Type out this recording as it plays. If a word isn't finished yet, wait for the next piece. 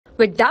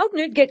With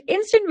Doubtnut, get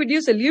instant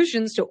video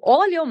solutions to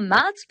all your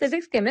maths,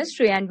 physics,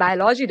 chemistry, and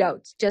biology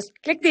doubts. Just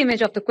click the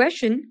image of the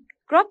question,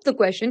 crop the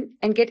question,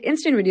 and get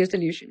instant video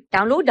solution.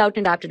 Download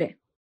Doubtnut app today.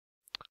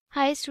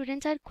 Hi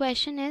students, our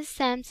question is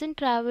Samson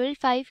traveled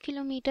 5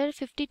 km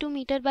 52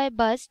 meter by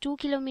bus, 2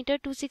 km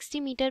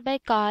 260 meter by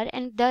car,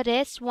 and the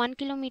rest 1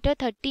 km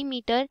 30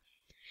 meter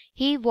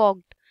he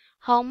walked.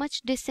 How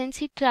much distance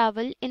he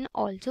traveled in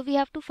all? So we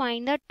have to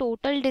find the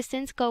total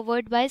distance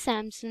covered by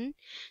Samson.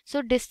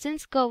 So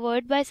distance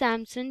covered by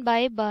Samson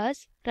by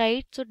bus,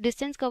 right? So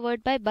distance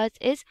covered by bus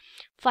is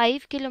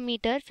 5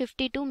 km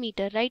 52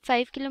 meter, right?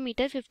 5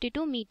 km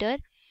 52 meter.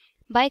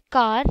 By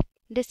car,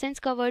 distance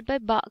covered by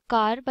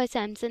car by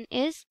Samson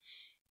is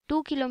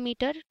 2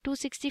 km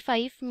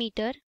 265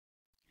 meter,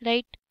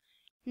 right?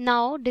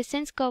 Now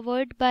distance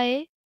covered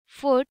by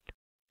foot,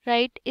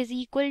 right, is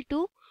equal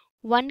to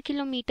 1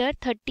 km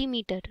 30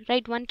 meter,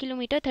 right? 1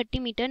 km 30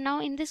 meter.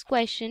 Now in this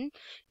question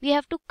we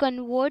have to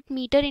convert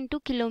meter into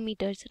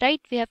kilometers,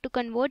 right? We have to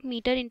convert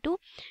meter into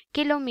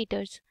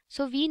kilometers.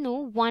 So we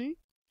know 1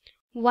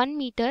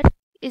 meter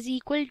is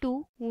equal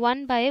to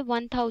 1 by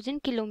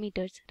 1000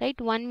 kilometers, right?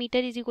 1 meter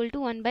is equal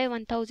to 1 by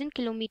 1000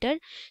 kilometer.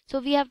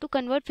 So we have to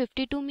convert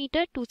 52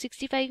 meter,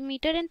 265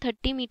 meter and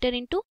 30 meter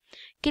into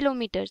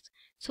kilometers.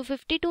 So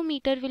 52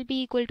 meter will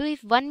be equal to,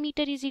 if 1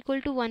 meter is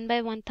equal to 1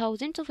 by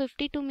 1000, so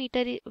 52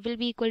 meter will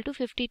be equal to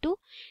 52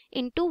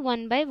 into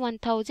 1 by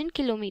 1000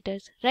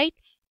 kilometers, right?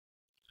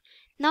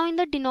 Now in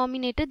the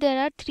denominator there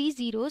are 3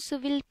 zeros, so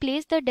we'll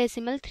place the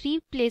decimal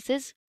 3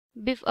 places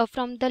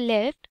from the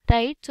left,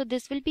 right? So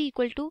this will be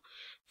equal to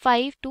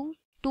 5 to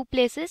 2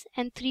 places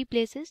and 3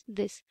 places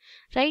this,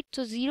 right?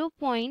 So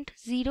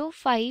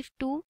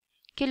 0.052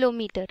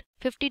 kilometer.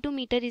 52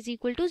 meter is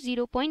equal to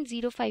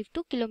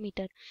 0.052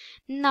 kilometer.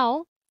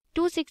 Now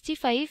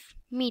 265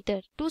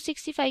 meter.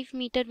 265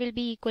 meter will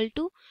be equal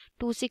to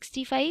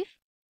 265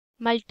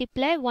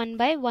 multiply 1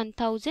 by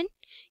 1000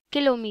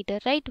 kilometer,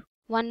 right?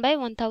 1 by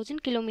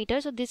 1000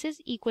 kilometers. So this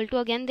is equal to,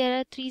 again there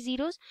are 3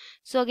 zeros,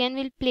 so again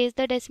we'll place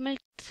the decimal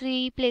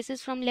 3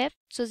 places from left,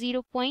 so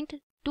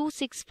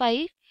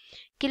 0.265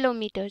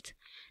 kilometers.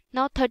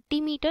 Now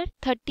 30 meter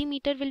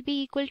will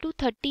be equal to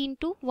 30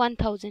 into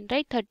 1000,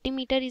 right? 30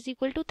 meter is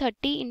equal to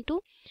 30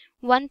 into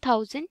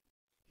 1000.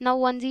 Now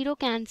 1 0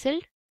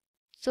 cancelled,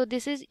 so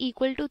this is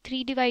equal to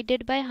 3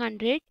 divided by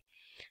 100.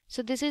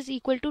 So this is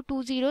equal to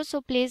 2 zeros,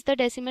 so place the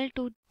decimal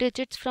 2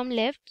 digits from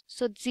left,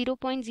 so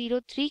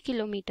 0.03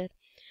 kilometer.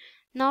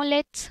 Now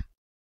let's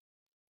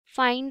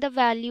find the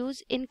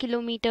values in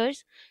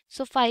kilometers.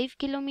 So 5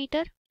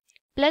 kilometer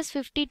plus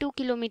 52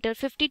 kilometer.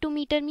 52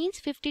 meter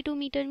means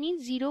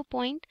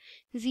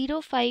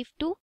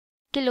 0.052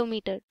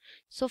 kilometer.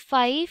 So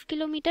 5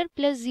 kilometer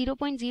plus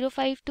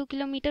 0.052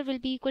 kilometer will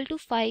be equal to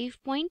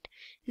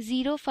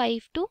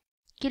 5.052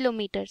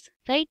 kilometers,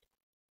 right?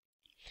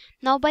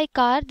 Now by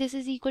car this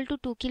is equal to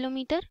 2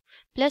 kilometer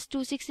plus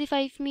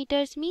 265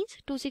 meters means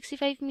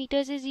 265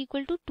 meters is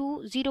equal to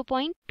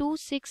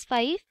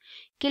 0.265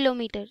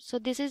 kilometer. So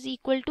this is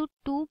equal to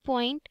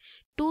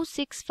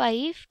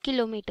 2.265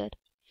 kilometer.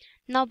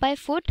 Now by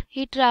foot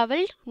he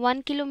traveled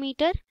 1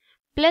 kilometer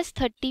plus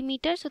 30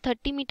 meter. So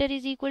 30 meter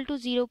is equal to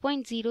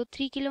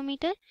 0.03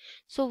 kilometer.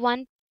 So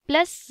 1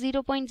 plus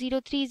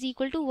 0.03 is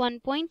equal to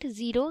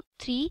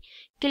 1.03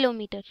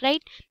 kilometer,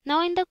 right?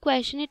 Now in the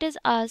question it is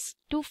asked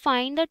to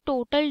find the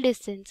total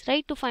distance,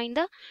 right? To find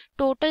the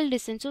total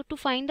distance. So to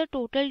find the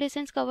total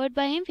distance covered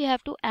by him, we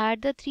have to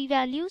add the 3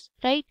 values,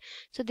 right?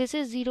 So this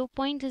is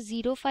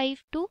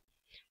 0.052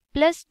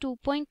 plus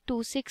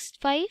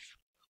 2.265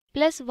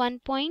 plus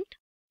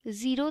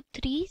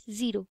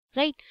 1.030,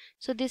 right?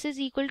 So this is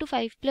equal to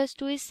 5 plus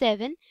 2 is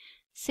 7.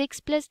 6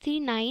 plus 3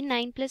 9,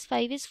 9 plus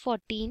 5 is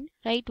 14,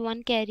 right?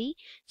 1 carry.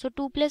 So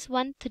 2 plus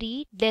 1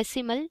 3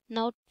 decimal.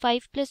 Now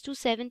 5 plus 2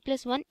 7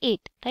 plus 1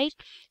 8, right?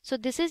 So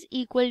this is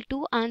equal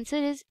to, answer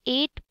is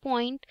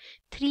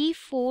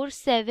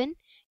 8.347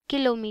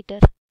 kilometer,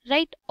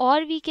 right?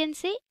 Or we can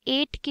say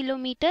 8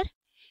 kilometer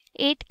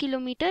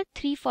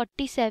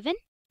 347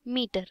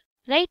 meter,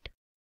 right?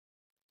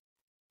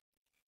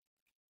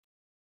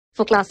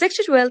 For class 6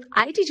 to 12,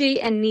 IIT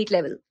JEE and NEET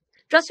level.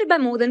 Trusted by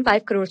more than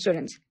 5 crore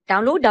students.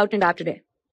 Download Doubtnut app today.